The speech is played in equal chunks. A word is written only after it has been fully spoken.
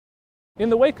In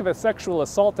the wake of a sexual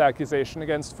assault accusation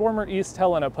against former East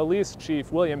Helena Police Chief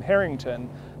William Harrington,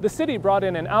 the city brought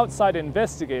in an outside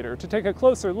investigator to take a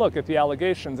closer look at the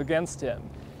allegations against him.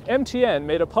 MTN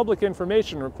made a public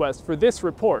information request for this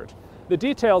report. The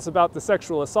details about the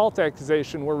sexual assault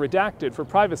accusation were redacted for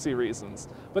privacy reasons,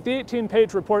 but the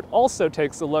 18-page report also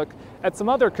takes a look at some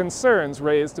other concerns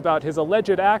raised about his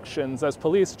alleged actions as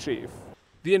police chief.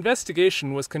 The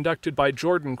investigation was conducted by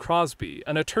Jordan Crosby,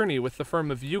 an attorney with the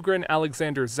firm of Ugrin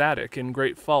Alexander Zadig in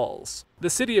Great Falls. The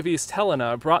city of East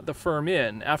Helena brought the firm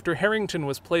in after Harrington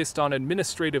was placed on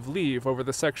administrative leave over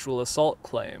the sexual assault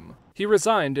claim. He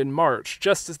resigned in March,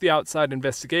 just as the outside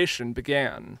investigation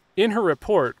began. In her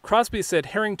report, Crosby said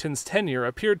Harrington's tenure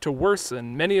appeared to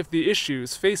worsen many of the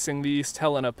issues facing the East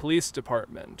Helena Police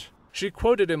Department. She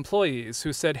quoted employees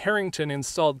who said Harrington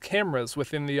installed cameras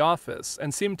within the office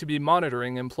and seemed to be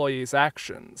monitoring employees'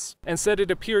 actions, and said it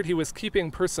appeared he was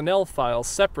keeping personnel files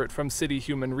separate from city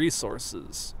human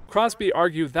resources. Crosby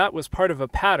argued that was part of a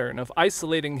pattern of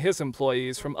isolating his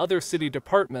employees from other city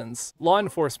departments, law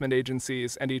enforcement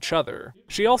agencies, and each other.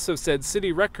 She also said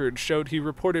city records showed he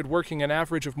reported working an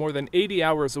average of more than 80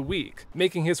 hours a week,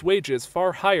 making his wages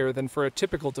far higher than for a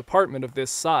typical department of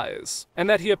this size, and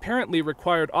that he apparently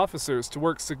required officers to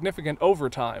work significant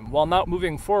overtime while not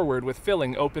moving forward with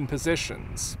filling open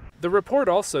positions. The report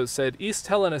also said East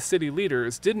Helena city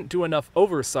leaders didn't do enough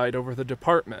oversight over the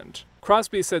department.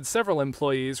 Crosby said several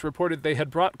employees reported they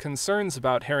had brought concerns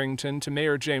about Harrington to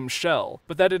Mayor James Schell,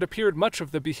 but that it appeared much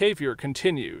of the behavior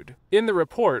continued. In the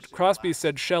report, Crosby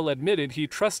said Schell admitted he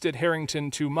trusted Harrington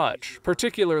too much,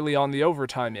 particularly on the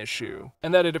overtime issue,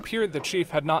 and that it appeared the chief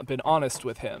had not been honest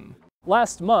with him.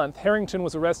 Last month, Harrington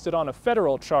was arrested on a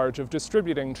federal charge of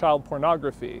distributing child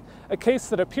pornography, a case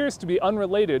that appears to be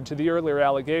unrelated to the earlier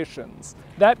allegations.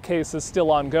 That case is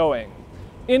still ongoing.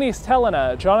 In East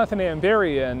Helena, Jonathan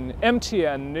Amberian,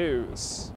 MTN News.